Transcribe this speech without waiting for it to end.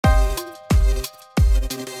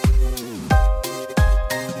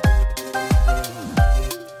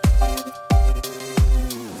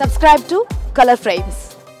Subscribe to Color Frames.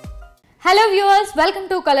 Hello viewers, welcome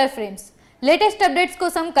to Color Frames. Latest updates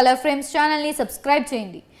kosam Color Frames channel ni subscribe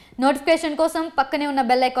cheyandi. Notification kosam pakkane unna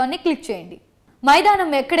bell icon ni click cheyandi.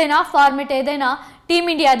 మైదానం ఎక్కడైనా format ఏదైనా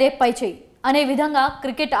టీమిండియాదే పై చేయి అనే విధంగా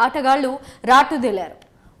cricket ఆటగాళ్లు రాటుదేలారు.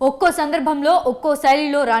 ఒక్కో సందర్భంలో ఒక్కో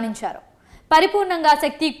శైలిలో రాణించారు. పరిపూర్ణంగా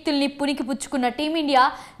శక్తియుక్తుల్ని పునికి పుచ్చుకున్న టీమిండియా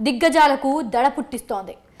దిగ్గజాలకు దడ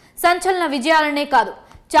పుట్టిస్తోంది. సంచలన విజయాలనే కాదు,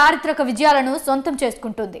 చారిత్రక విజయాలను సొంతం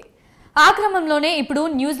చేసుకుంటుంది. ఆ క్రమంలోనే ఇప్పుడు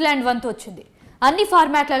న్యూజిలాండ్ వంతు వచ్చింది. అన్ని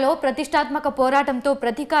ఫార్మాట్లలో ప్రతిష్టాత్మక పోరాటంతో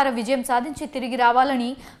ప్రతీకార విజయం సాధించి తిరిగి రావాలని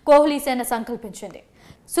కోహ్లీ సేన సంకల్పించింది.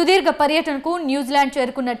 సుదీర్ఘ పర్యటనకు న్యూజిలాండ్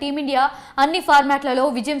చేరుకున్న టీమిండియా అన్ని ఫార్మాట్లలో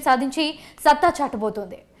విజయం సాధించి సత్తా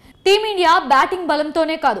చాటబోతోంది. టీమిండియా బ్యాటింగ్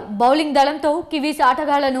బలంతోనే కాదు, బౌలింగ్ దళంతో కివీస్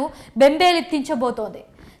ఆటగాళ్లను బెంబేలెత్తించబోతోంది.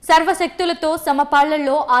 సర్వశక్తులతో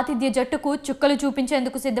సమపాళ్లలో ఆతిథ్య జట్టుకు చుక్కలు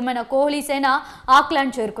చూపించేందుకు సిద్ధమైన కోహ్లీ సేన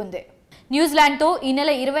ఆక్లాండ్ చేరుకుంది. న్యూజిలాండ్తో ఈ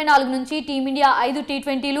నెల 24 నుంచి టీమిండియా 5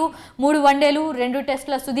 టీ20లు, 3 వన్డేలు, 2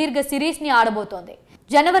 టెస్టుల సుదీర్ఘ సిరీస్ని ఆడబోతోంది.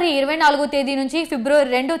 జనవరి 24వ తేదీ నుంచి ఫిబ్రవరి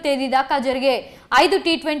 2వ తేదీ దాకా జరిగే 5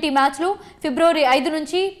 టీ20 మ్యాచ్లు, ఫిబ్రవరి 5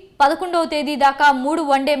 నుంచి 11వ తేదీ దాకా 3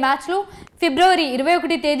 వన్డే మ్యాచ్లు, ఫిబ్రవరి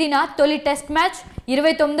 21 తేదీన తొలి టెస్ట్ మ్యాచ్,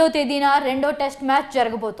 29వ తేదీన రెండో టెస్ట్ మ్యాచ్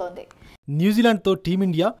జరగబోతోంది. న్యూజిలాండ్తో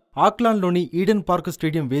టీమిండియా ఆక్లాండ్లోని ఈడెన్ పార్క్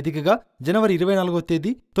స్టేడియం వేదికగా జనవరి 24వ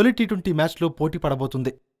తేదీ తొలి టీ20 మ్యాచ్లో పోటీ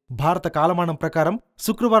పడబోతుంది. భారత కాలమానం ప్రకారం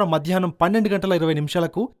శుక్రవారం మధ్యాహ్నం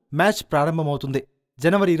 12:20 మ్యాచ్ ప్రారంభమవుతుంది.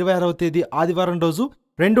 జనవరి 26వ తేదీ ఆదివారం రోజు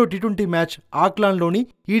రెండో టీ20 మ్యాచ్ ఆక్లాండ్లోని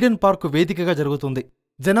ఈడెన్ పార్క్ వేదికగా జరుగుతుంది.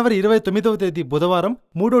 జనవరి 29వ తేదీ బుధవారం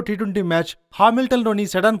మూడో టీ20 మ్యాచ్ హామిల్టన్లోని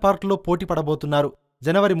సెడాన్ పార్క్లో పోటీ పడబోతున్నారు.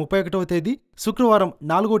 జనవరి 31వ తేదీ శుక్రవారం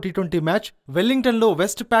నాలుగో T20 match వెల్లింగ్టన్లో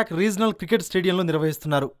west pack regional cricket స్టేడియంలో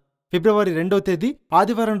నిర్వహిస్తున్నారు. ఫిబ్రవరి 2వ తేదీ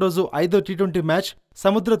ఆదివారం రోజు ఐదో టీ20 మ్యాచ్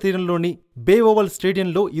సముద్ర తీరంలోని బే ఓవల్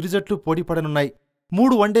స్టేడియంలో ఇరు జట్లు పోటీ పడనున్నాయి.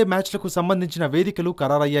 3 వన్డే మ్యాచ్లకు సంబంధించిన వేదికలు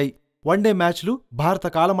ఖరారయ్యాయి. వన్డే మ్యాచ్లు భారత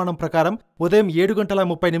కాలమానం ప్రకారం ఉదయం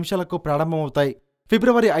 7:30 ప్రారంభమవుతాయి.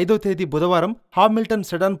 ఫిబ్రవరి 5వ తేదీ బుధవారం హామిల్టన్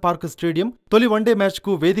సెడాన్ పార్క్ స్టేడియం తొలి వన్డే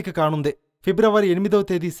మ్యాచ్కు వేదిక కానుంది. ఫిబ్రవరి 8వ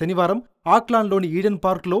తేదీ శనివారం ఆక్లాండ్లోని ఈడెన్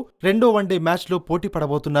పార్క్లో రెండో వన్డే మ్యాచ్లో పోటీ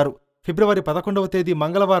పడబోతున్నారు. ఫిబ్రవరి 11వ తేదీ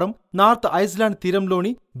మంగళవారం నార్త్ ఐస్లాండ్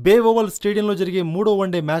తీరంలోని బే ఓవల్ స్టేడియంలో జరిగే మూడో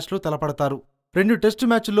వన్డే మ్యాచ్లో తలపడతారు. 2 టెస్టు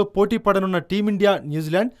మ్యాచ్ల్లో పోటీ పడనున్న టీమిండియా,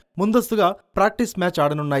 న్యూజిలాండ్ ముందస్తుగా ప్రాక్టీస్ మ్యాచ్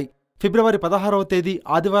ఆడనున్నాయి. ఫిబ్రవరి 16వ తేదీ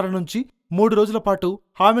ఆదివారం నుంచి 3 రోజుల పాటు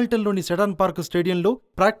హామిల్టన్లోని సెడాన్ పార్క్ స్టేడియంలో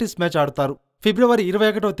ప్రాక్టీస్ మ్యాచ్ ఆడతారు. ఫిబ్రవరి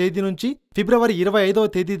 21వ తేదీ నుంచి ఫిబ్రవరి 25వ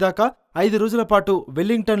తేదీ దాకా 5 రోజుల పాటు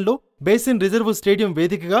వెల్లింగ్టన్లో బేసిన్ రిజర్వ్ స్టేడియం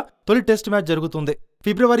వేదికగా తొలి టెస్ట్ మ్యాచ్ జరుగుతుంది.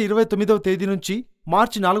 ఫిబ్రవరి 29వ తేదీ నుంచి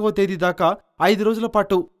మార్చి 4వ తేదీ దాకా 5 రోజుల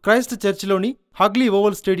పాటు క్రైస్ట్ చర్చిలోని హగ్లీ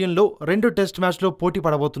ఓవల్ స్టేడియంలో రెండో టెస్ట్ మ్యాచ్లో పోటీ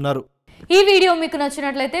పడబోతున్నారు. ఈ వీడియో మీకు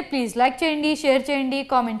నచ్చినట్లయితే ప్లీజ్ లైక్ చేయండి, షేర్ చేయండి,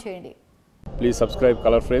 కామెంట్ చేయండి. Please subscribe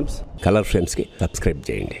colour frames. Colour ఫ్రేమ్స్కి subscribe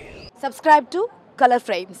చేయండి. Subscribe to Color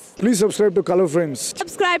Frames. Please subscribe to Color Frames.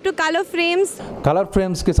 Subscribe to Color Frames. Colour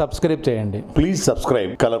ఫ్రేమ్స్కి subscribe చేయండి. Please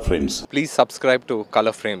subscribe Color Frames. Please subscribe to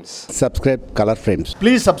Color Frames. Subscribe colour frames.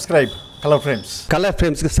 Please subscribe Color Frames. Colour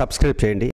ఫ్రేమ్స్కి subscribe చేయండి.